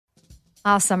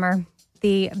Summer,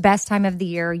 the best time of the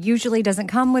year, usually doesn't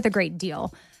come with a great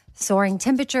deal. Soaring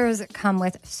temperatures come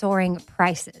with soaring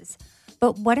prices.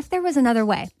 But what if there was another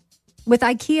way? With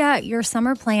IKEA, your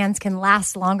summer plans can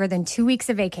last longer than 2 weeks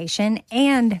of vacation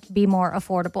and be more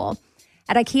affordable.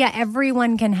 At IKEA,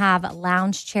 everyone can have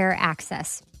lounge chair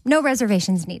access. No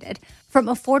reservations needed. From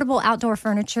affordable outdoor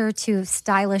furniture to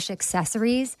stylish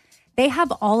accessories, they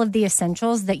have all of the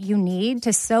essentials that you need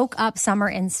to soak up summer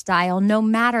in style, no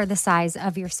matter the size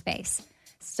of your space.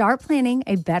 Start planning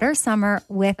a better summer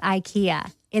with IKEA.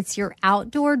 It's your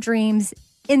outdoor dreams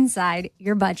inside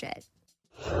your budget.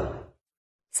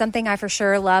 Something I for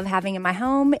sure love having in my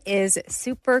home is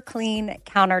super clean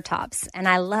countertops, and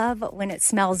I love when it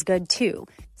smells good too.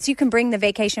 So you can bring the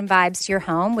vacation vibes to your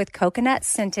home with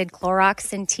coconut-scented Clorox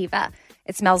Scentiva.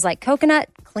 It smells like coconut,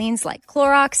 cleans like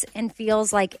Clorox, and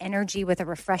feels like energy with a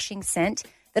refreshing scent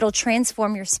that'll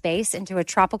transform your space into a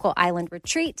tropical island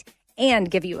retreat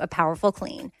and give you a powerful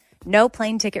clean. No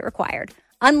plane ticket required.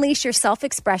 Unleash your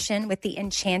self-expression with the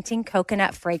enchanting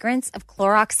coconut fragrance of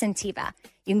Clorox Scentiva.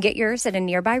 You can get yours at a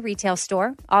nearby retail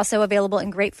store, also available in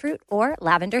grapefruit or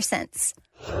lavender scents.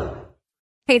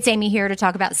 Hey, it's Amy here to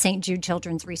talk about St. Jude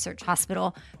Children's Research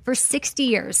Hospital. For 60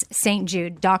 years, St.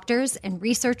 Jude doctors and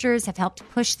researchers have helped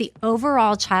push the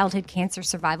overall childhood cancer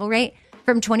survival rate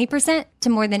from 20% to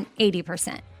more than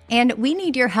 80%. And we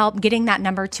need your help getting that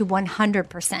number to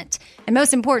 100%. And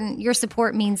most important, your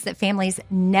support means that families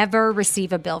never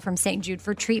receive a bill from St. Jude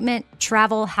for treatment,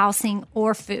 travel, housing,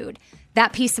 or food.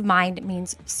 That peace of mind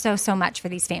means so much for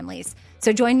these families.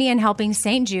 So join me in helping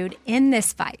St. Jude in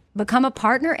this fight. Become a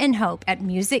partner in hope at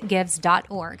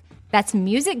musicgives.org. That's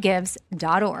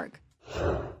musicgives.org.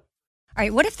 All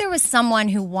right, what if there was someone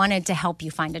who wanted to help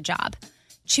you find a job?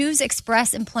 Choose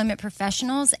Express Employment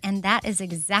Professionals, and that is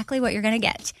exactly what you're going to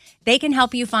get. They can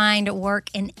help you find work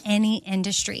in any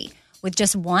industry. With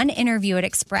just one interview at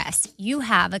Express, you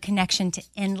have a connection to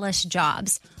endless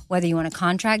jobs. Whether you want a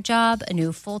contract job, a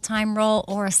new full-time role,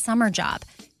 or a summer job,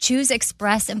 choose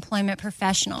Express Employment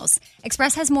Professionals.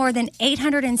 Express has more than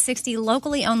 860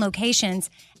 locally owned locations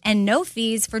and no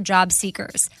fees for job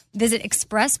seekers. Visit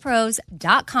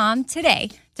expresspros.com today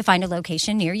to find a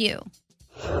location near you.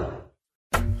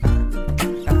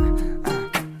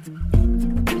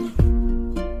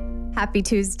 Happy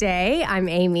Tuesday. I'm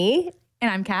Amy.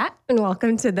 And I'm Kat. And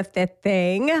welcome to The Fifth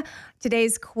Thing.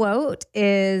 Today's quote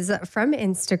is from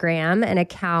Instagram, an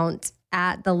account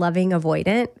at The Loving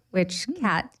Avoidant, which,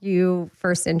 Kat, you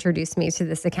first introduced me to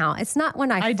this account. It's not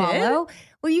one I follow. Did?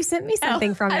 Well, you sent me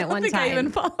something from it one time. I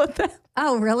even followed that.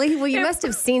 Oh, really? Well, you must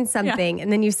have seen something,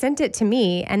 and then you sent it to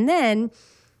me. And then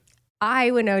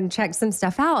I went and checked some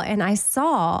stuff out, and I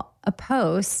saw a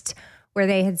post where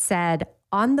they had said,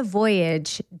 on the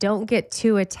voyage, don't get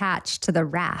too attached to the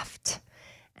raft.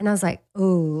 And I was like,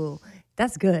 ooh,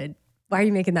 that's good. Why are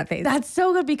you making that face? That's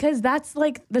so good because that's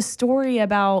like the story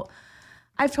about,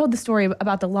 I've told the story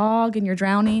about the log and you're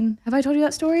drowning. Have I told you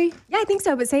that story? Yeah, I think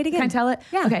so, but say it again. Can I tell it?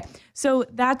 Yeah. Okay. So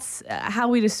that's how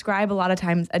we describe a lot of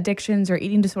times addictions or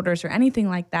eating disorders or anything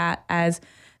like that as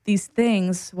these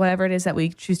things, whatever it is that we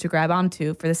choose to grab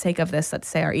onto for the sake of this, let's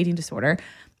say our eating disorder.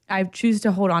 I choose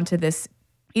to hold on to this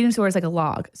eating disorder is like a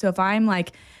log. So if I'm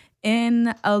like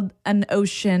in an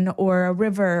ocean or a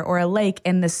river or a lake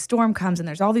and this storm comes and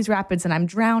there's all these rapids and I'm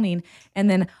drowning and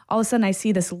then all of a sudden I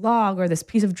see this log or this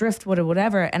piece of driftwood or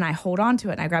whatever and I hold onto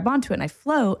it and I grab onto it and I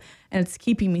float and it's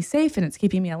keeping me safe and it's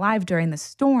keeping me alive during the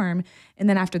storm. And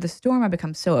then after the storm, I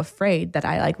become so afraid that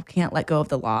I like can't let go of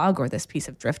the log or this piece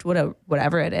of driftwood or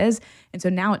whatever it is. And so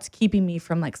now it's keeping me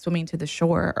from like swimming to the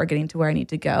shore or getting to where I need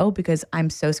to go because I'm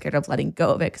so scared of letting go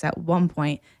of it because at one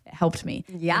point it helped me.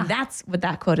 Yeah. And that's what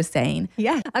that quote is saying.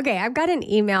 Yeah. Okay. I've got an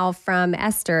email from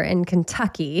Esther in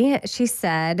Kentucky. She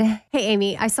said, hey,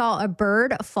 Amy, I saw a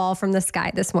bird fall from the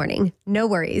sky this morning. No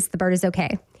worries. The bird is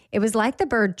okay. It was like the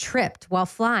bird tripped while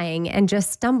flying and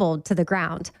just stumbled to the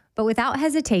ground. But without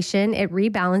hesitation, it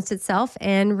rebalanced itself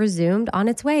and resumed on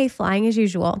its way, flying as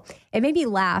usual. It made me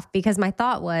laugh because my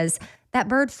thought was, that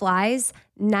bird flies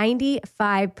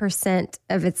 95%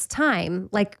 of its time.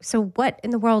 Like, so what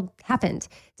in the world happened?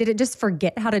 Did it just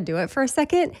forget how to do it for a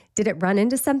second? Did it run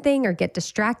into something or get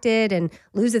distracted and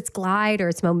lose its glide or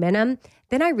its momentum?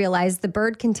 Then I realized the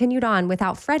bird continued on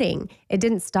without fretting. It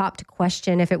didn't stop to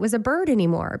question if it was a bird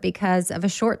anymore because of a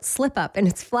short slip up in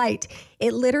its flight.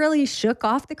 It literally shook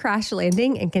off the crash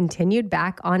landing and continued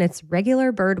back on its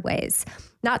regular bird ways.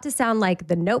 Not to sound like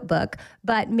The Notebook,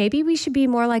 but maybe we should be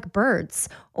more like birds,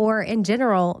 or in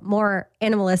general, more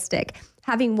animalistic.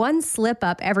 Having one slip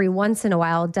up every once in a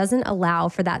while doesn't allow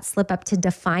for that slip up to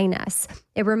define us.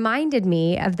 It reminded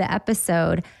me of the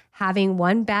episode Having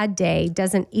one bad day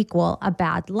doesn't equal a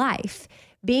bad life.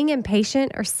 Being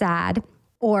impatient or sad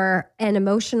or an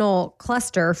emotional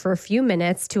cluster for a few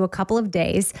minutes to a couple of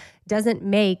days doesn't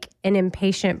make an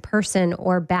impatient person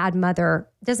or bad mother,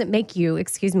 doesn't make you,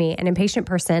 an impatient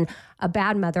person, a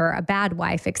bad mother, a bad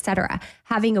wife, etc.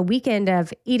 Having a weekend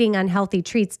of eating unhealthy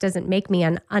treats doesn't make me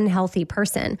an unhealthy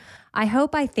person. I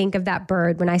hope I think of that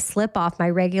bird when I slip off my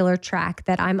regular track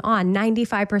that I'm on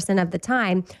 95% of the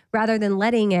time, rather than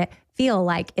letting it feel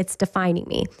like it's defining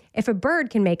me. If a bird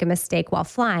can make a mistake while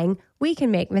flying, we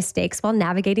can make mistakes while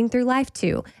navigating through life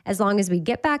too, as long as we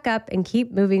get back up and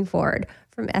keep moving forward.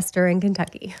 From Esther in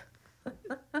Kentucky.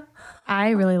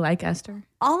 I really like Esther.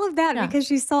 All of that because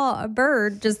she saw a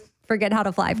bird just forget how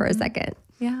to fly for a second.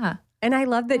 Yeah. And I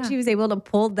love that she was able to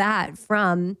pull that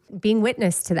from being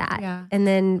witness to that and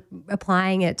then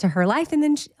applying it to her life and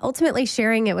then ultimately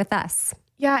sharing it with us.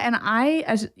 Yeah. And I,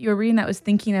 as you were reading that, was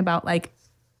thinking about like,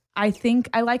 I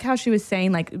like how she was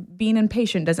saying like being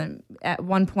impatient at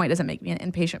one point doesn't make me an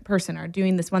impatient person, or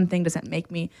doing this one thing doesn't make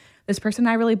me this person.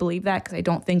 I really believe that because I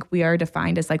don't think we are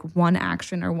defined as like one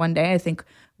action or one day. I think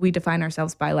we define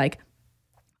ourselves by like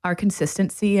our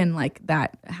consistency and like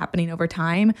that happening over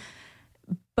time.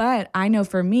 But I know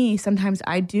for me, sometimes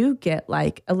I do get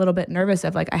like a little bit nervous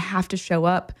of like, I have to show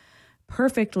up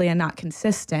perfectly and not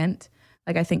consistent.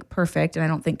 Like I think perfect and I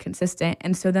don't think consistent.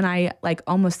 And so then I like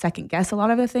almost second guess a lot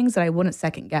of the things that I wouldn't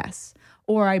second guess.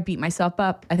 Or I beat myself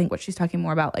up. I think what she's talking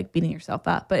more about, like beating yourself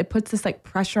up. But it puts this like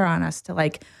pressure on us to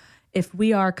like, if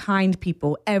we are kind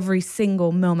people every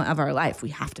single moment of our life, we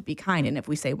have to be kind. And if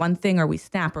we say one thing or we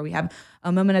snap or we have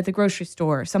a moment at the grocery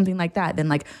store or something like that, then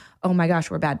like, oh my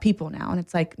gosh, we're bad people now. And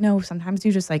it's like, no, sometimes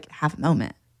you just like have a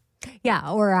moment.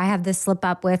 Yeah. Or I have this slip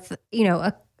up with,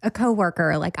 a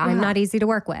coworker, like I'm not easy to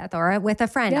work with, or with a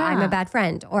friend, I'm a bad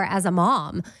friend. Or as a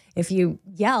mom, if you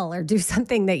yell or do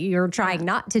something that you're trying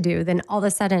not to do, then all of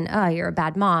a sudden, you're a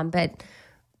bad mom. But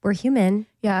we're human.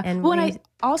 Yeah. And well, and I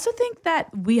also think that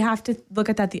we have to look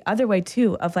at that the other way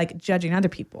too, of like judging other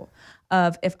people.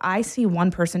 Of if I see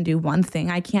one person do one thing,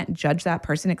 I can't judge that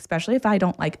person, especially if I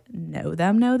don't like know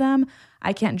them.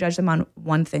 I can't judge them on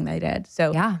one thing they did.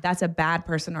 So that's a bad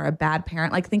person or a bad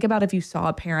parent. Like think about if you saw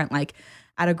a parent like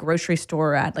at a grocery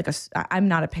store at like I'm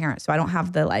not a parent, so I don't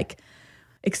have the like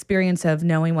experience of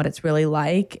knowing what it's really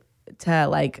like to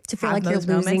feel like you're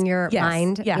losing your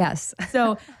mind. Yes.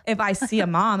 So if I see a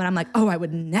mom and I'm like, oh, I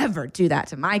would never do that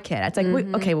to my kid. It's like,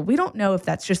 okay, well, we don't know if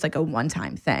that's just like a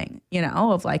one-time thing,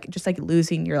 of like just like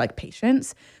losing your like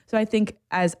patience. So I think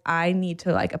as I need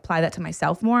to like apply that to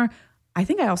myself more, I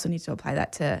think I also need to apply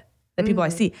that to the people I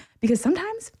see, because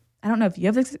sometimes, I don't know if you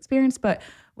have this experience, but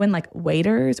when like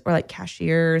waiters or like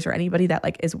cashiers or anybody that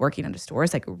like is working in a store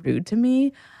is like rude to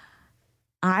me,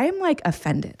 I'm like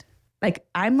offended. Like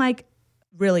I'm like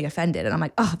really offended. And I'm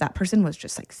like, oh, that person was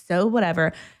just like so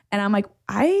whatever. And I'm like,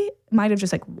 I might have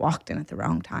just like walked in at the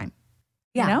wrong time.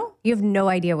 Yeah. You have no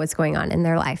idea what's going on in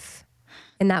their life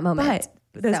in that moment.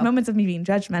 But those moments of me being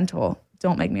judgmental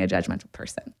don't make me a judgmental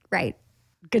person. Right.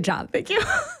 Good job. Thank you.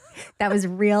 That was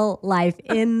real life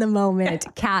in the moment.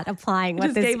 Kat applying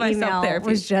what this email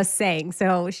was just saying.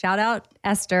 So shout out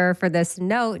Esther for this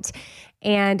note.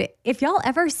 And if y'all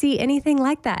ever see anything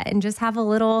like that and just have a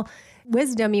little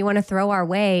wisdom you want to throw our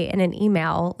way in an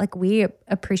email, like we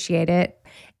appreciate it.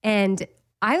 And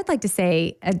I would like to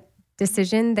say a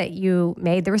decision that you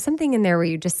made, there was something in there where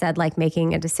you just said like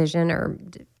making a decision or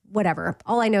whatever.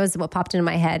 All I know is what popped into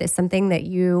my head is something that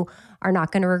you are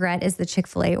not going to regret is the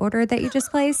Chick-fil-A order that you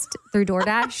just placed through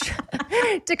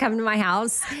DoorDash to come to my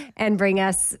house and bring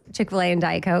us Chick-fil-A and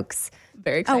Diet Cokes.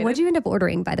 Very excited. Oh, what'd you end up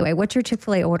ordering, by the way? What's your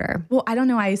Chick-fil-A order? Well, I don't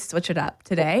know. I switch it up.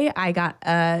 Today, I got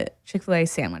a Chick-fil-A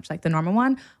sandwich, like the normal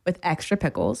one, with extra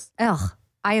pickles. Ugh,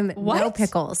 I am no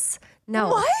pickles. No.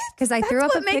 What? Because I threw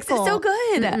up a pickle. Makes it so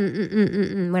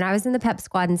good. When I was in the pep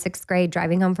squad in 6th grade,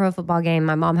 driving home from a football game,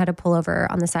 my mom had to pull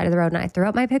over on the side of the road and I threw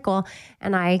up my pickle,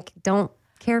 and I don't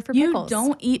care for pickles. You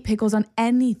don't eat pickles on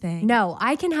anything. No,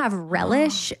 I can have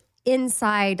relish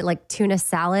inside like tuna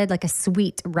salad, like a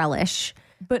sweet relish.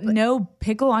 But no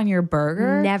pickle on your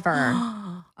burger?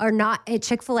 Never. Or not at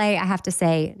Chick-fil-A, I have to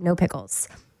say no pickles.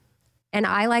 And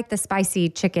I like the spicy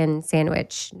chicken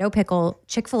sandwich. No pickle,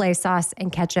 Chick-fil-A sauce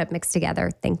and ketchup mixed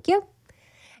together. Thank you.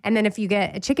 And then if you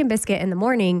get a chicken biscuit in the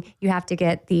morning, you have to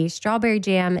get the strawberry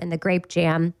jam and the grape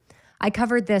jam. I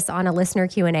covered this on a listener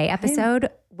Q&A episode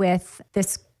with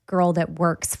this girl that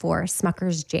works for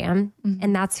Smucker's Jam.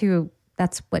 And that's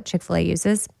what Chick-fil-A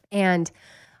uses. And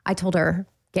I told her,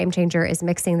 game changer is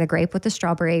mixing the grape with the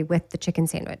strawberry with the chicken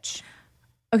sandwich.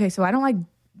 Okay, so I don't like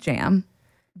jam,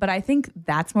 but I think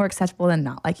that's more acceptable than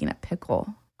not liking a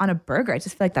pickle on a burger. I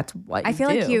just feel like that's what I feel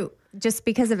do. like you, just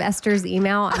because of Esther's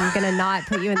email, I'm going to not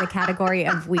put you in the category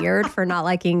of weird for not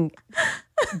liking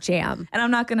jam. And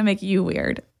I'm not going to make you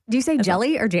weird. Do you say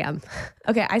jelly or jam?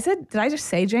 Okay, did I just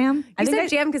say jam? I said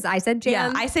jam because I said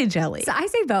jam. Yeah, I say jelly. So I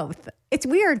say both. It's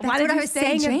weird. That's Why did what I you was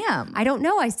say saying. jam? I don't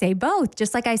know. I say both.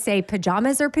 Just like I say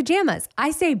pajamas or pajamas.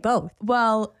 I say both.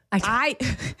 Well, I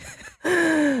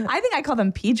think I call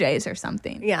them PJs or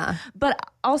something. Yeah. But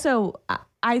also,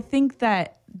 I think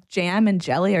that jam and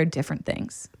jelly are different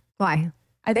things. Why?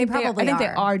 I think probably they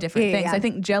are. are different Yeah, things. yeah. I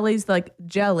think jelly's like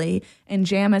jelly and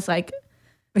jam is like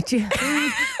But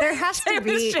there has to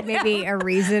be jam. maybe a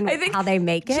reason I think how they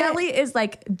make it. jelly is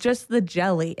like just the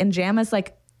jelly and jam is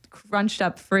like crunched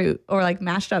up fruit or like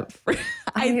mashed up fruit.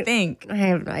 I think. I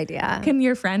have no idea. Can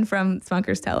your friend from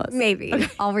Smucker's tell us? Maybe. Okay.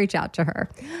 I'll reach out to her.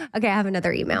 Okay, I have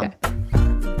another email. Okay.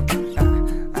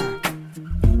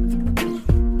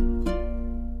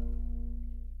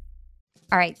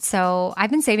 All right, so I've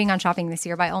been saving on shopping this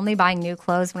year by only buying new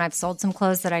clothes when I've sold some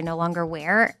clothes that I no longer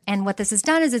wear. And what this has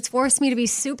done is it's forced me to be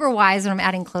super wise when I'm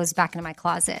adding clothes back into my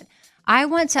closet. I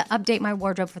want to update my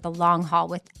wardrobe for the long haul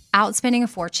without spending a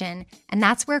fortune, and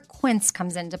that's where Quince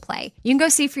comes into play. You can go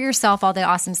see for yourself all the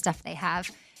awesome stuff they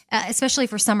have, especially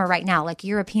for summer right now, like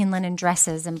European linen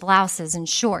dresses and blouses and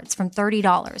shorts from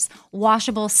 $30,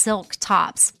 washable silk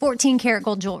tops, 14 karat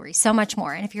gold jewelry, so much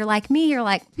more. And if you're like me, you're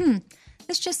like,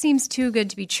 this just seems too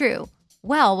good to be true.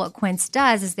 Well, what Quince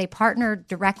does is they partner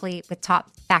directly with top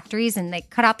factories and they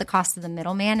cut out the cost of the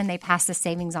middleman and they pass the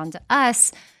savings on to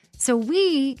us. So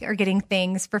we are getting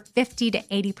things for 50 to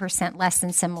 80% less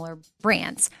than similar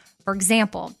brands. For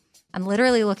example, I'm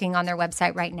literally looking on their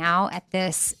website right now at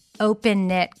this open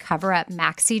knit cover up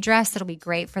maxi dress that'll be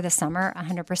great for the summer,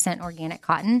 100% organic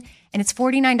cotton, and it's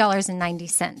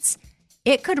 $49.90.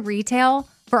 It could retail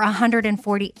for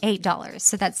 $148,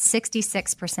 so that's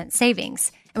 66%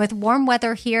 savings. And with warm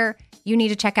weather here, you need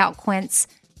to check out Quince.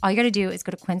 All you got to do is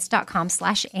go to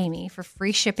quince.com/Amy for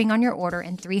free shipping on your order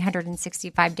and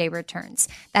 365-day returns.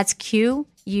 That's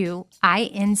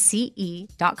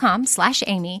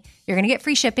QUINCE.com/Amy. You're going to get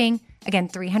free shipping. Again,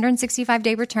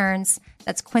 365-day returns.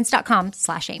 That's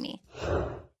quince.com/Amy.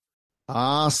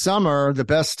 Summer, the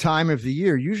best time of the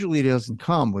year, usually doesn't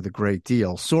come with a great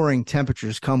deal. Soaring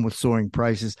temperatures come with soaring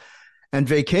prices, and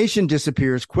vacation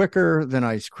disappears quicker than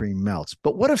ice cream melts.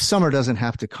 But what if summer doesn't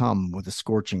have to come with a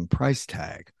scorching price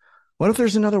tag? What if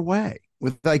there's another way?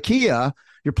 With IKEA,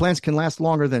 your plans can last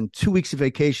longer than 2 weeks of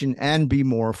vacation and be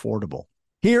more affordable.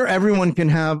 Here, everyone can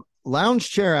have lounge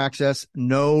chair access,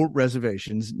 no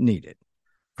reservations needed.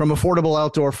 From affordable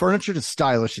outdoor furniture to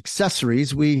stylish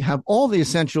accessories, we have all the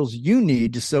essentials you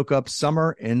need to soak up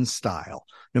summer in style,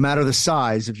 no matter the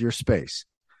size of your space.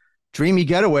 Dreamy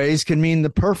getaways can mean the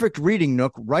perfect reading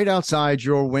nook right outside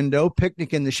your window,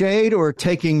 picnic in the shade, or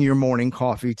taking your morning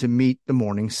coffee to meet the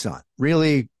morning sun.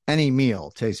 Really, any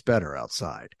meal tastes better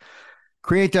outside.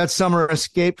 Create that summer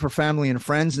escape for family and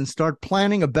friends and start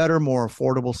planning a better, more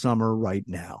affordable summer right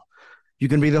now. You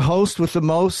can be the host with the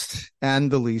most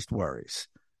and the least worries.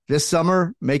 This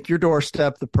summer, make your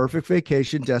doorstep the perfect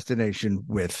vacation destination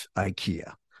with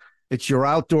IKEA. It's your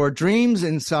outdoor dreams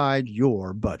inside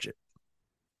your budget.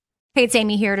 Hey, it's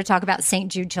Amy here to talk about St.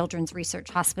 Jude Children's Research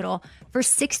Hospital. For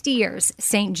 60 years,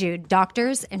 St. Jude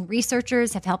doctors and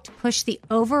researchers have helped push the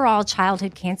overall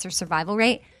childhood cancer survival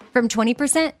rate from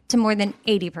 20% to more than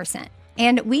 80%.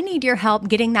 And we need your help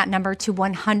getting that number to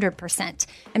 100%.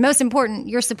 And most important,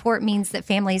 your support means that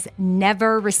families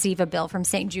never receive a bill from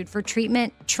St. Jude for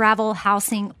treatment, travel,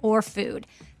 housing, or food.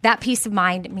 That peace of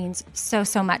mind means so,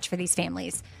 so much for these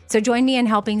families. So join me in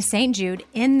helping St. Jude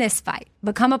in this fight.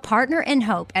 Become a partner in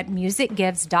hope at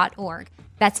musicgives.org.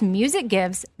 That's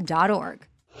musicgives.org.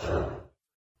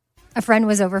 A friend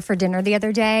was over for dinner the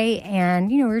other day, and,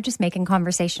 we were just making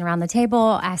conversation around the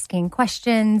table, asking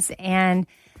questions, and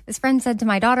this friend said to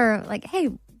my daughter, like, hey,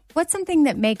 what's something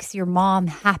that makes your mom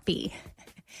happy?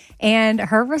 And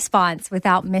her response,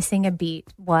 without missing a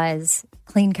beat, was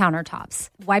clean countertops.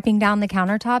 Wiping down the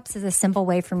countertops is a simple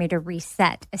way for me to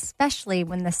reset, especially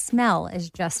when the smell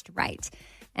is just right.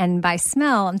 And by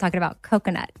smell, I'm talking about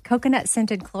coconut.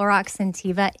 Coconut-scented Clorox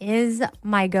Scentiva is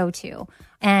my go-to.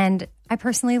 And I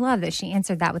personally love that she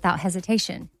answered that without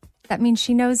hesitation. That means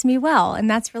she knows me well, and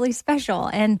that's really special.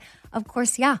 And of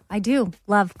course, yeah, I do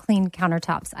love clean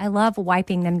countertops. I love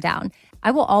wiping them down.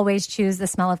 I will always choose the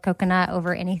smell of coconut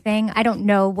over anything. I don't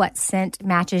know what scent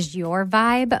matches your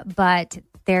vibe, but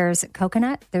there's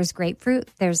coconut, there's grapefruit,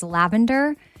 there's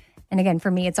lavender. And again,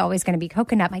 for me, it's always going to be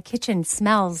coconut. My kitchen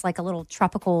smells like a little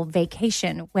tropical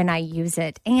vacation when I use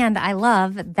it. And I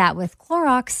love that with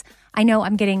Clorox, I know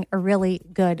I'm getting a really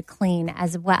good clean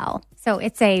as well. So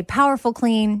it's a powerful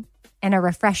clean and a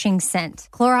refreshing scent.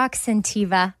 Clorox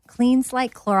Scentiva cleans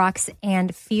like Clorox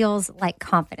and feels like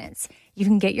confidence. You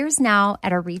can get yours now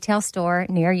at a retail store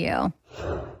near you.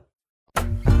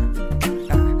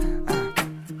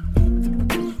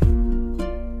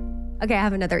 Okay, I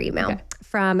have another email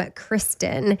from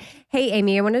Kristen. Hey,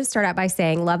 Amy, I wanted to start out by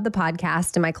saying, love the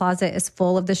podcast, and my closet is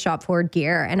full of the Shop Forward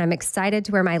gear, and I'm excited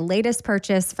to wear my latest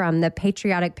purchase from the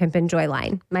Patriotic Pimpin' Joy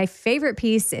line. My favorite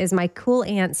piece is my Cool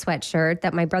Aunt sweatshirt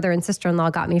that my brother and sister-in-law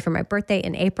got me for my birthday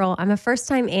in April. I'm a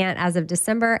first-time aunt as of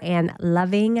December and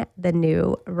loving the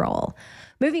new role.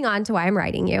 Moving on to why I'm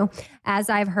writing you. As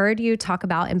I've heard you talk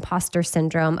about imposter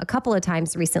syndrome a couple of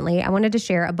times recently, I wanted to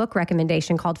share a book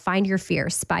recommendation called Find Your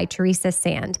Fierce by Teresa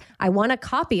Sand. I won a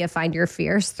copy of Find Your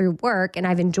Fierce through work, and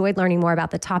I've enjoyed learning more about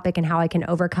the topic and how I can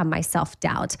overcome my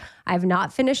self-doubt. I have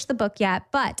not finished the book yet,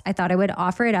 but I thought I would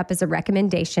offer it up as a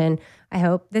recommendation. I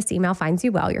hope this email finds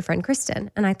you well, your friend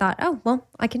Kristen. And I thought, oh, well,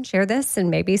 I can share this,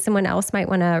 and maybe someone else might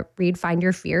want to read Find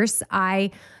Your Fierce. I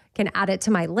can add it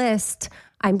to my list.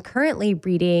 I'm currently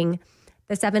reading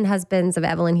The 7 Husbands of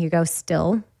Evelyn Hugo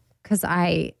still, because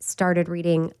I started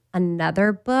reading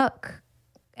another book,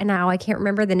 and now I can't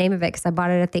remember the name of it because I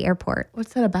bought it at the airport.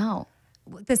 What's that about?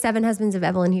 The 7 Husbands of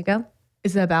Evelyn Hugo.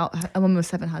 Is it about a woman with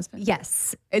 7 husbands?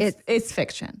 Yes. It's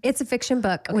fiction. It's a fiction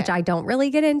book, which I don't really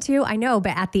get into. I know,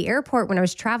 but at the airport when I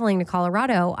was traveling to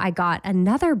Colorado, I got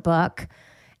another book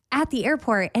at the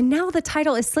airport, and now the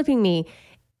title is slipping me.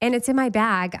 And it's in my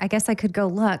bag. I guess I could go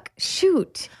look.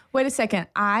 Shoot. Wait a second.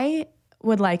 I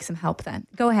would like some help then.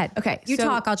 Go ahead. Okay. You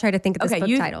talk. I'll try to think of this book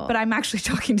title. But I'm actually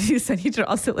talking to you, so I need you to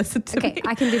also listen to me. Okay,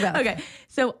 I can do both. Okay.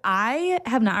 So I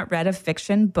have not read a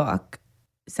fiction book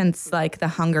since like the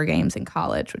Hunger Games in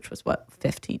college, which was what,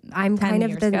 15? I'm 10 kind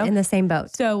of years ago? in the same boat.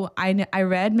 So I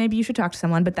read Maybe You Should Talk to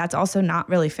Someone, but that's also not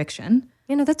really fiction.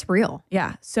 You know, that's real.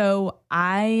 Yeah. So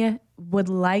I would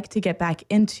like to get back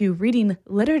into reading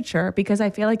literature because I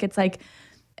feel like it's like,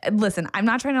 listen, I'm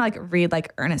not trying to like read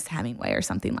like Ernest Hemingway or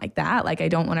something like that. Like I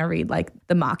don't want to read like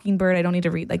The Mockingbird. I don't need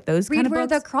to read like those kind of Read Where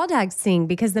books. the Crawdads Sing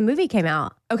because the movie came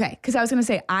out. Okay. Because I was going to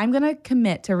say, I'm going to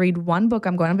commit to read one book.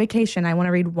 I'm going on vacation. I want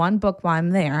to read one book while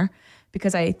I'm there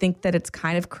because I think that it's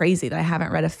kind of crazy that I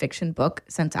haven't read a fiction book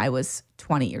since I was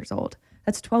 20 years old.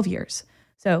 That's 12 years.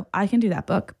 So I can do that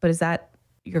book. But is that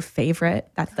your favorite?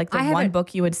 That's like the one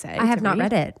book you would say. I have not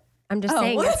read it. I'm just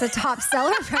saying it's a top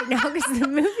seller right now because the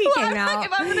movie came out. Like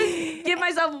if I'm going to give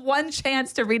myself one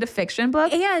chance to read a fiction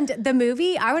book. And the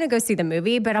movie, I want to go see the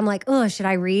movie, but I'm like, oh, should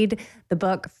I read the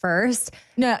book first?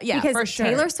 No, yeah, because for sure.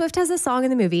 Taylor Swift has a song in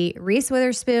the movie. Reese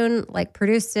Witherspoon like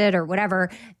produced it or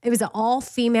whatever. It was an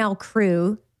all-female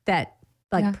crew that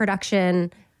like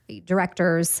production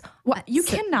directors. Well, you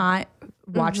cannot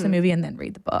watch the movie and then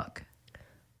read the book.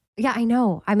 Yeah, I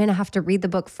know. I'm going to have to read the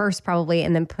book first probably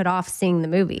and then put off seeing the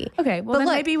movie. Okay, well then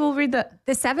maybe we'll read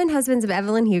The 7 Husbands of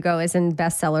Evelyn Hugo is in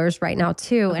bestsellers right now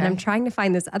too. Okay. And I'm trying to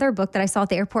find this other book that I saw at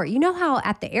the airport. You know how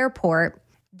at the airport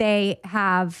they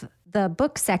have the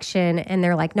book section and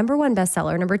they're like number 1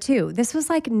 bestseller, number 2. This was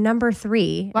like number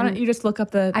 3. Why don't you just look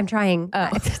up the... I'm trying.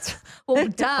 Well,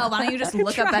 duh. Why don't you just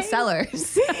look up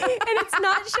bestsellers? And it's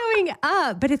not showing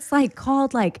up, but it's like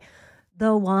called like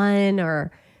The One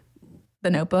or... The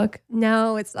Notebook?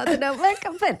 No, it's not The Notebook,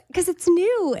 but because it's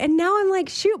new. And now I'm like,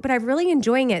 shoot, but I'm really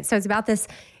enjoying it. So it's about this,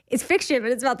 it's fiction,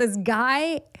 but it's about this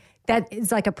guy that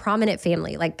is like a prominent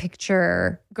family, like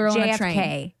picture Girl JFK. on a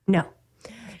Train. No,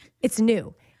 it's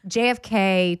new.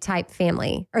 JFK type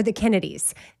family or the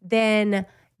Kennedys. Then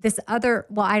this other,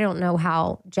 well, I don't know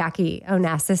how Jackie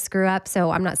Onassis grew up. So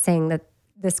I'm not saying that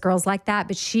this girl's like that,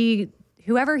 but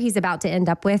whoever he's about to end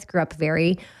up with grew up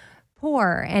very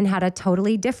poor and had a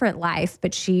totally different life,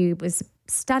 but she was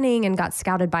stunning and got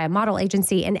scouted by a model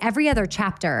agency. And every other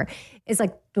chapter is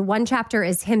like the one chapter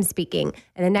is him speaking,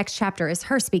 and the next chapter is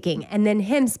her speaking, and then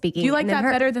him speaking. Do you like that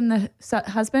better than The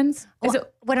Husbands? Is it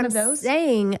what one I'm of those?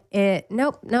 saying?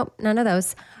 Nope, none of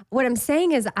those. What I'm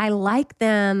saying is I like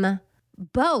them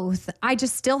both. I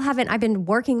just still haven't. I've been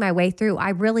working my way through. I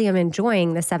really am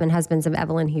enjoying The 7 Husbands of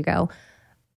Evelyn Hugo,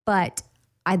 but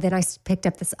I picked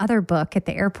up this other book at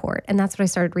the airport, and that's what I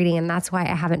started reading, and that's why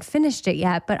I haven't finished it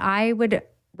yet. But I would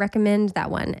recommend that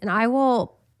one, and I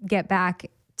will get back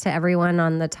to everyone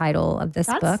on the title of this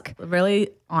book.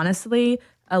 Really, honestly,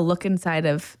 a look inside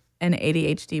of an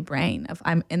ADHD brain. If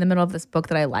I'm in the middle of this book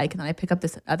that I like, and then I pick up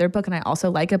this other book, and I also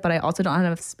like it, but I also don't have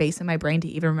enough space in my brain to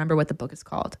even remember what the book is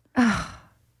called.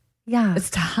 Yeah,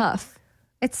 It's tough.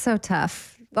 it's so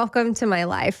tough. Welcome to my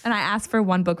life. And I asked for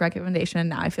one book recommendation, and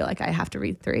now I feel like I have to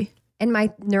read 3. And my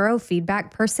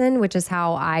neurofeedback person, which is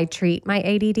how I treat my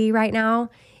ADD right now,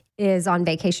 is on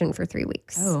vacation for 3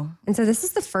 weeks. Oh. And so this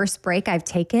is the first break I've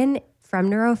taken from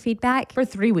neurofeedback. For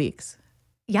 3 weeks.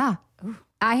 Yeah.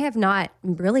 I have not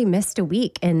really missed a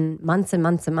week in months and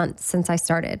months and months since I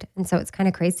started. And so it's kind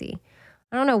of crazy.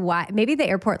 I don't know why. Maybe the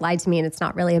airport lied to me and it's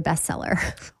not really a bestseller.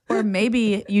 Or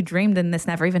maybe you dreamed and this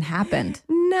never even happened.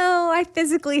 No, I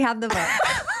physically have the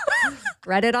book.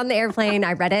 Read it on the airplane.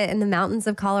 I read it in the mountains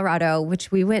of Colorado,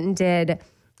 which we went and did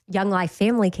Young Life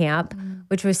Family Camp,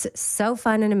 which was so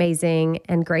fun and amazing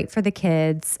and great for the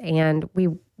kids. And we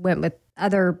went with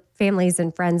other families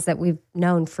and friends that we've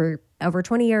known for over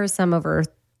 20 years, some over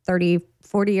 30,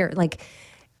 40 years, like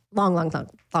long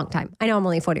time. I know I'm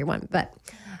only 41, but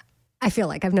I feel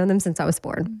like I've known them since I was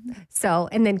born. So,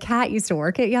 and then Kat used to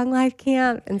work at Young Life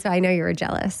Camp. And so I know you were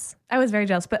jealous. I was very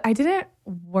jealous, but I didn't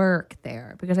work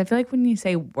there because I feel like when you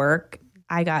say work,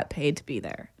 I got paid to be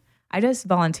there. I just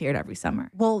volunteered every summer.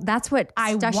 Well, that's what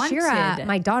I Stashira, wanted.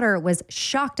 my daughter, was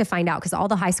shocked to find out because all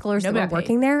the high schoolers that Nobody were got paid.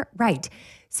 working there. Right.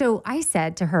 So I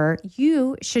said to her,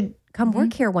 you should come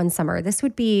work here one summer. This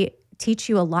would teach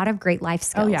you a lot of great life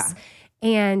skills. Oh, yeah.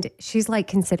 And she's like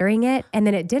considering it. And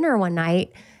then at dinner one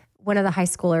night, one of the high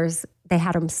schoolers, they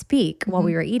had him speak while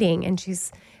we were eating. And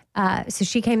so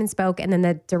she came and spoke. And then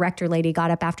the director lady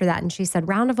got up after that and she said,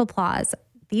 round of applause.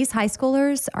 These high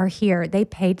schoolers are here. They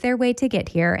paid their way to get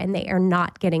here and they are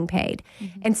not getting paid.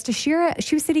 And Stashira,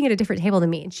 she was sitting at a different table than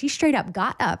me and she straight up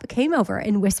got up, came over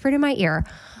and whispered in my ear,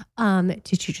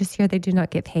 did you just hear they do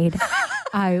not get paid?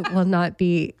 I will not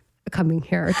be coming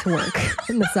here to work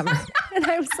in the summer. And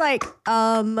I was like,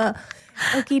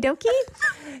 okie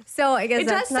dokie. So I guess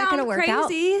that's not going to work out.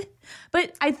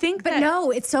 But I think But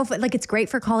no, it's so fun. Like it's great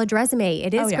for college resume.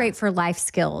 It is yeah. great for life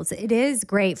skills. It is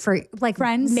great for like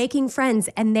Friends. making friends.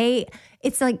 And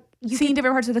it's like you seeing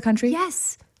different parts of the country.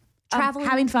 yes, traveling,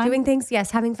 having fun. doing things.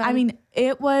 Yes, having fun. I mean,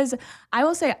 I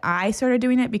will say I started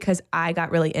doing it because I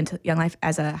got really into Young Life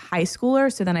as a high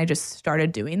schooler. So then I just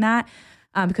started doing that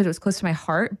because it was close to my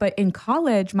heart. But in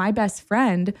college, my best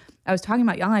friend, I was talking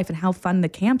about Young Life and how fun the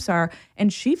camps are.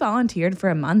 And she volunteered for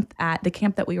a month at the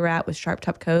camp that we were at was Sharp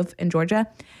Top Cove in Georgia.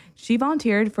 She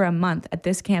volunteered for a month at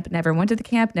this camp, never went to the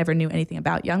camp, never knew anything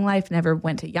about Young Life, never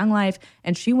went to Young Life.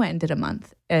 And she went and did a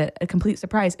month, a complete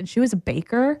surprise. And she was a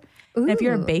baker. And if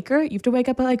you're a baker, you have to wake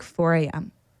up at like 4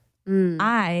 a.m.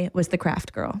 I was the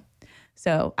craft girl.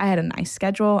 So I had a nice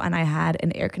schedule and I had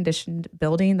an air-conditioned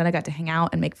building that I got to hang out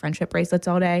and make friendship bracelets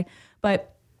all day.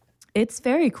 But it's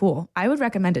very cool. I would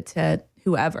recommend it to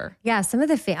whoever. yeah, some of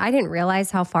I didn't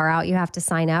realize how far out you have to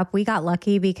sign up. We got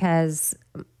lucky because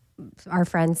our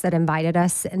friends that invited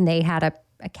us and they had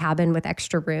a cabin with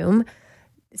extra room.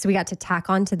 So we got to tack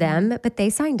on to them, but they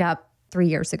signed up 3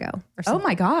 years ago or something. Oh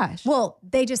my gosh. Well,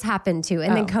 they just happened to.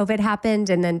 And then COVID happened.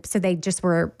 And then, so they just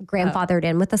were grandfathered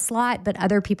in with a slot. But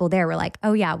other people there were like,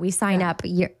 oh, yeah, we sign up a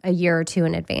year or two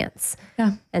in advance.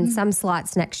 Yeah. And some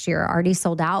slots next year are already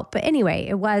sold out. But anyway,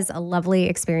 it was a lovely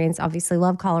experience. Obviously,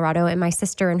 love Colorado. And my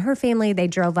sister and her family, they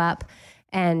drove up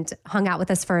and hung out with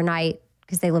us for a night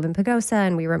because they live in Pagosa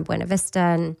and we were in Buena Vista.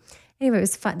 And anyway, it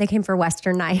was fun. They came for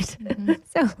Western night.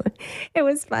 So it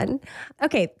was fun.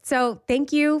 Okay. So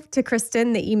thank you to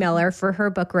Kristen, the emailer, for her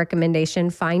book recommendation,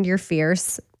 Find Your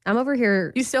Fierce. I'm over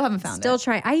here. You still haven't found Still it.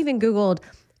 trying. I even Googled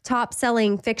top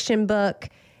selling fiction book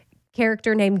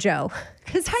character named Joe.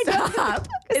 Because I Stop.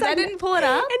 I didn't pull it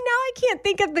up? And now I can't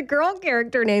think of the girl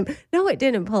character name. No, it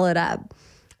didn't pull it up.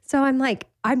 So I'm like,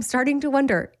 I'm starting to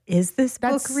wonder, is this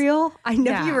book real? I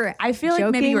know you were I feel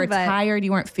like maybe you were joking, but- tired.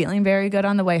 You weren't feeling very good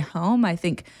on the way home. I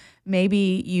think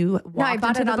maybe you walked No, I bought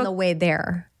into it on book. the way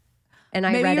there. And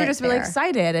I Maybe read you were it just really there.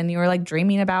 excited and you were like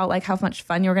dreaming about like how much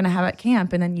fun you were going to have at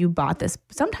camp. And then you bought this.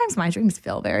 Sometimes my dreams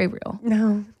feel very real.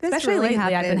 No, this Especially really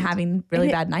lately, I've been happened. having really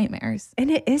bad nightmares. And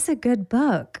it is a good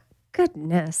book.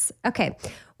 Goodness. Okay.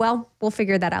 Well, we'll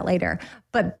figure that out later.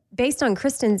 But based on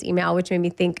Kristen's email, which made me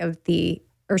think of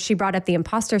she brought up the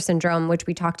imposter syndrome, which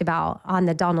we talked about on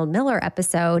the Donald Miller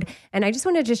episode. And I just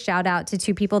want to just shout out to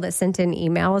two people that sent in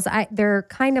emails. They're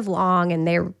kind of long and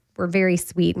they were very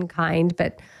sweet and kind,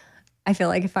 but I feel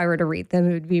like if I were to read them,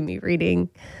 it would be me reading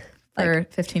For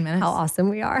 15 minutes. how awesome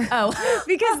we are. Oh.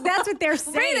 Because that's what they're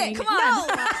saying. Read it. Come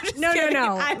on.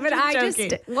 No. I'm But I just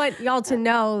joking. want y'all to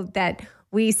know that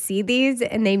we see these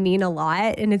and they mean a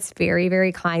lot. And it's very,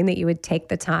 very kind that you would take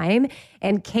the time.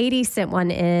 And Katie sent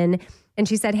one in and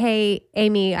she said, hey,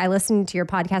 Amy, I listen to your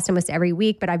podcast almost every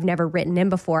week, but I've never written in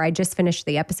before. I just finished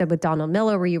the episode with Donald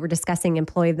Miller where you were discussing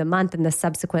Employee of the Month and the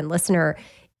subsequent listener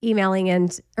emailing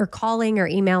or calling or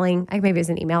emailing, maybe it was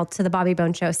an email to the Bobby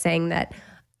Bone Show saying that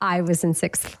I was in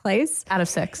 6th place Out of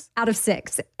 6. out of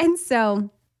 6. And so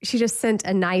she just sent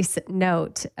a nice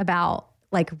note about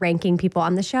like ranking people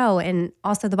on the show, and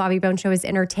also the Bobby Bones Show is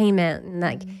entertainment. And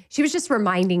like, she was just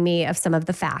reminding me of some of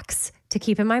the facts to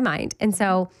keep in my mind. And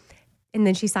so, and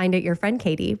then she signed it, your friend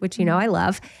Katie, which you know I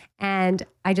love. And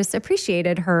I just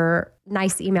appreciated her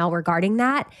nice email regarding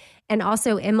that. And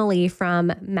also Emily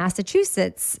from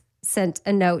Massachusetts sent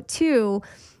a note too.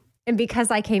 And because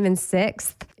I came in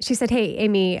 6th, she said, hey,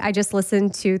 Amy, I just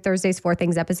listened to Thursday's 4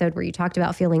 Things episode where you talked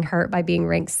about feeling hurt by being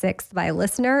ranked 6th by a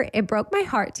listener. It broke my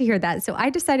heart to hear that. So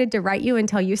I decided to write you and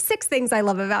tell you 6 things I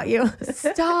love about you.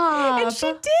 Stop. And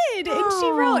she did. And she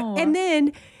wrote. And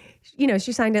then, you know,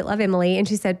 she signed it, Love Emily. And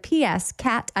she said, P.S.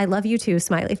 Kat, I love you too,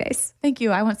 smiley face. Thank you.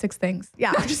 I want 6 things.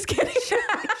 Yeah. I'm just kidding.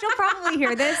 She'll probably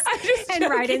hear this just and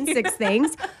write in 6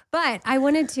 things. But I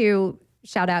wanted to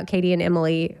shout out Katie and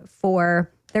Emily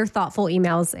for their thoughtful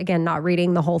emails. Again, not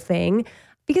reading the whole thing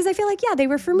because I feel like, yeah, they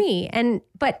were for me.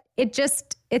 But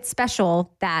it's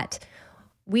special that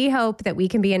we hope that we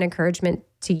can be an encouragement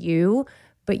to you,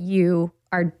 but you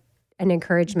are an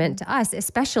encouragement to us,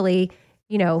 especially,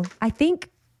 you know, I think,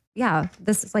 yeah,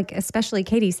 this is like, especially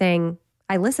Katie saying,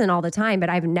 I listen all the time, but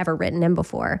I've never written in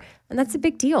before. And that's a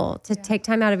big deal to take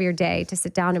time out of your day to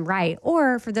sit down and write.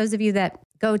 Or for those of you that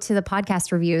go to the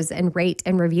podcast reviews and rate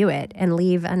and review it and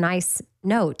leave a nice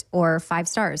note or 5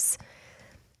 stars.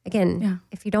 Again,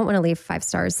 if you don't want to leave 5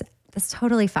 stars, that's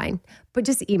totally fine. But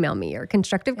just email me your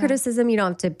constructive criticism. You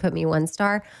don't have to put me 1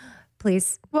 star,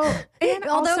 please. Well, and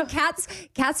although also,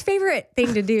 Kat's favorite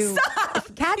thing to do.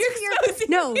 Kat's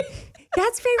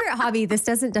favorite hobby. This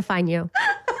doesn't define you.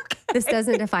 Okay. This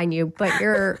doesn't define you, but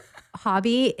your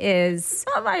hobby is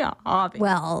not my hobby.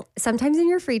 Well, sometimes in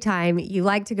your free time, you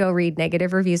like to go read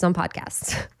negative reviews on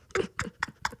podcasts.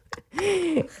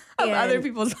 Of other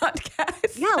people's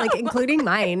podcasts. Yeah, like including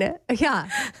mine. Yeah.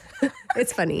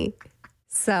 It's funny.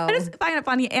 So I just find it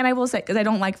funny. And I will say, because I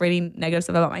don't like reading negative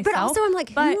stuff about myself. But also I'm like,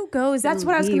 who goes That's and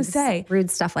what I was going to leaves say.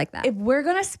 Rude stuff like that. If we're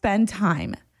going to spend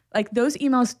time, like those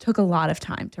emails took a lot of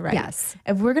time to write. Yes.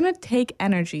 If we're going to take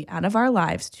energy out of our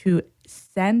lives to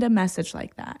send a message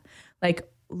like that, like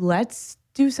let's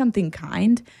do something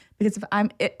kind, because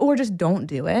or just don't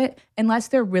do it unless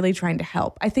they're really trying to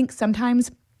help. I think sometimes,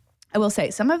 I will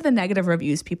say, some of the negative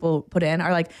reviews people put in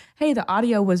are like, hey, the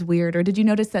audio was weird, or did you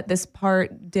notice that this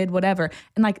part did whatever?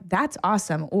 And like, that's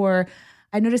awesome. Or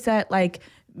I noticed that like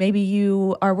maybe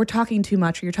we're talking too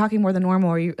much, or you're talking more than normal,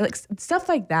 or you like stuff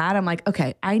like that. I'm like,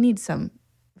 okay, I need some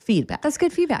feedback. That's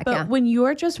good feedback. But when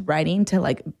you're just writing to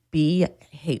like be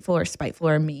hateful or spiteful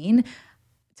or mean,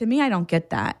 to me, I don't get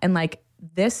that. And like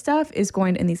this stuff is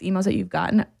going, in these emails that you've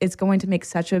gotten, it's going to make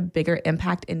such a bigger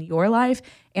impact in your life,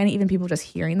 and even people just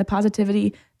hearing the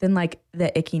positivity, than like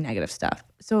the icky negative stuff.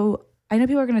 So I know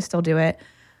people are going to still do it,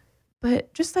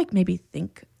 but just like maybe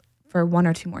think for 1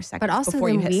 or 2 more seconds. But also before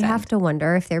you then hit we send. have to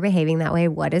wonder if they're behaving that way,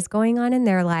 what is going on in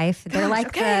their life. They're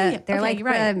like you're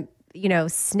right. the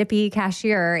snippy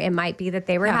cashier. It might be that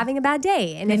they were having a bad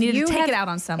day. And They if need to you take it out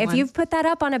on someone. If you've put that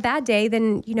up on a bad day,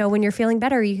 then when you're feeling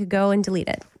better, you could go and delete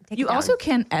it. You also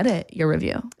can edit your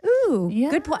review. Ooh,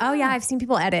 good point. Oh yeah, I've seen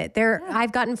people edit.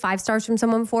 I've gotten 5 stars from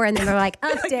someone before, and then they're like,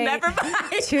 update, Never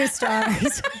mind. 2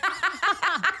 stars.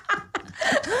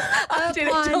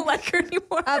 Don't like her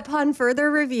anymore. Upon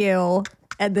further review,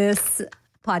 and this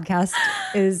podcast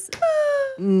is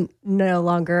no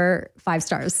longer 5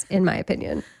 stars in my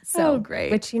opinion. So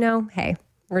great. Which hey,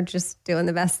 we're just doing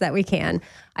the best that we can.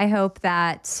 I hope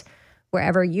that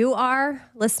wherever you are,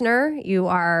 listener, you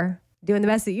are doing the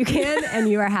best that you can, and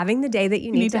you are having the day that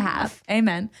you need to have.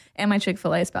 Amen. And my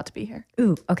Chick-fil-A is about to be here.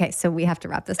 Ooh, okay. So we have to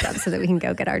wrap this up so that we can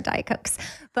go get our Diet Cokes.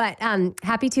 But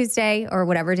happy Tuesday, or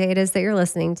whatever day it is that you're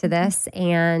listening to this.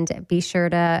 And be sure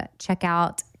to check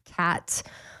out Kat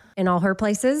in all her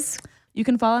places. You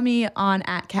can follow me on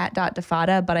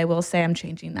 @kat.defada, but I will say I'm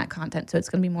changing that content. So it's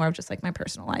going to be more of just like my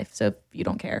personal life. So if you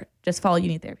don't care, just follow You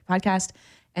Need Therapy Podcast.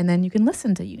 And then you can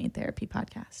listen to You Need Therapy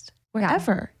Podcast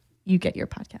wherever you get your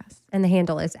podcast. And the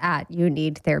handle is @You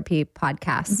Need Therapy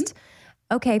Podcast.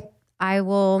 Okay. I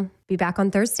will be back on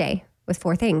Thursday with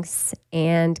 4 things,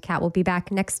 and Kat will be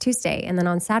back next Tuesday. And then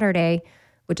on Saturday,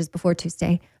 which is before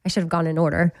Tuesday, I should have gone in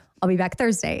order. I'll be back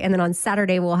Thursday. And then on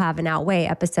Saturday, we'll have an Outweigh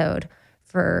episode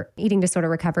for eating disorder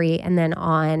recovery. And then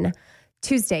on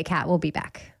Tuesday, Kat will be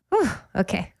back. Whew,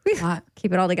 okay.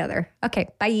 Keep it all together. Okay.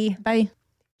 Bye. Bye.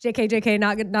 JK,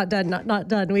 not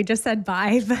done. We just said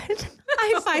bye, but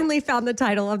I finally found the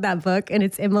title of that book, and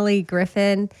it's Emily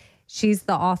Griffin. She's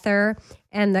the author,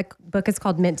 and the book is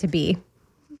called Meant to Be.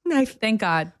 Thank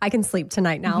God. I can sleep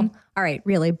tonight now. All right,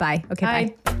 really, bye.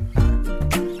 Okay, bye.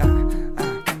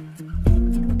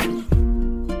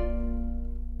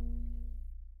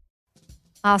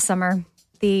 Summer,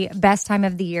 the best time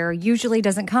of the year, usually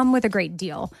doesn't come with a great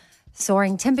deal.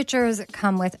 Soaring temperatures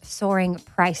come with soaring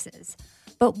prices.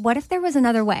 But what if there was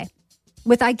another way?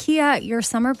 With IKEA, your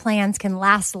summer plans can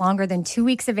last longer than 2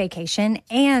 weeks of vacation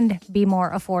and be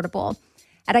more affordable.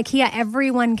 At IKEA,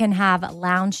 everyone can have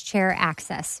lounge chair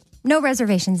access. No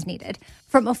reservations needed.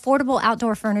 From affordable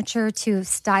outdoor furniture to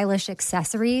stylish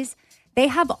accessories, they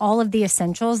have all of the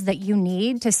essentials that you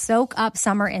need to soak up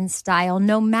summer in style,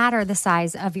 no matter the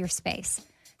size of your space.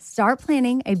 Start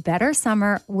planning a better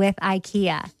summer with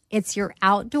IKEA. It's your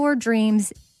outdoor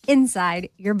dreams inside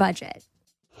your budget.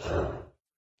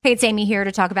 Hey, it's Amy here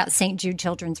to talk about St. Jude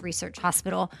Children's Research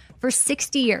Hospital. For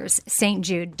 60 years, St.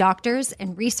 Jude doctors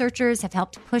and researchers have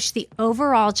helped push the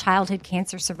overall childhood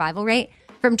cancer survival rate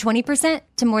from 20%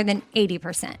 to more than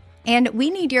 80%. And we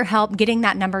need your help getting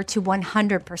that number to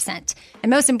 100%. And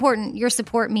most important, your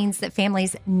support means that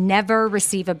families never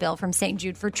receive a bill from St.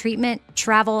 Jude for treatment,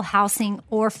 travel, housing,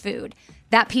 or food.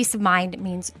 That peace of mind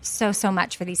means so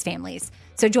much for these families.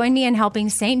 So join me in helping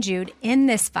St. Jude in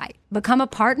this fight. Become a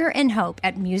partner in hope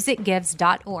at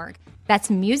musicgives.org. That's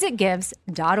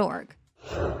musicgives.org.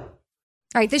 All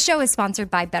right, this show is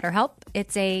sponsored by BetterHelp.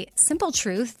 It's a simple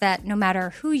truth that no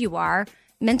matter who you are,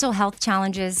 mental health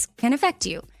challenges can affect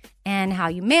you, and how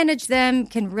you manage them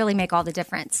can really make all the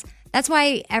difference. That's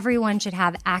why everyone should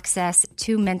have access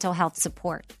to mental health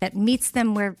support that meets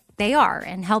them where they are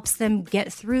and helps them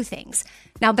get through things.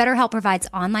 Now, BetterHelp provides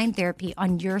online therapy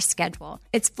on your schedule.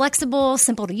 It's flexible,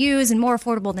 simple to use, and more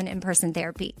affordable than in-person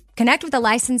therapy. Connect with a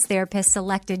licensed therapist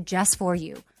selected just for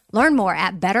you. Learn more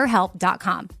at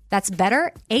BetterHelp.com. That's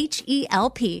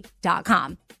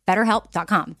BetterHelp.com.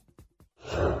 BetterHelp.com.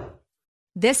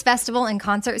 This festival and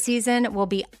concert season will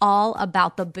be all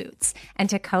about the boots, and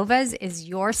Tecovas is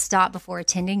your stop before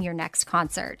attending your next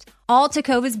concert. All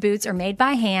Tecovas boots are made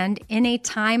by hand in a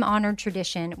time-honored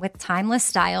tradition with timeless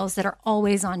styles that are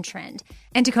always on trend.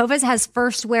 And Tecovas has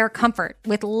first wear comfort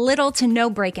with little to no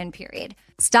break-in period.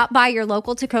 Stop by your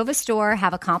local Tecovas store,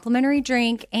 have a complimentary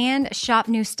drink, and shop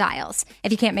new styles.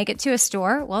 If you can't make it to a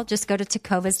store, well, just go to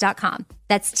tecovas.com.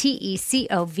 That's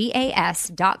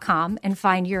Tecovas.com and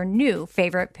find your new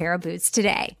favorite pair of boots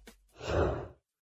today.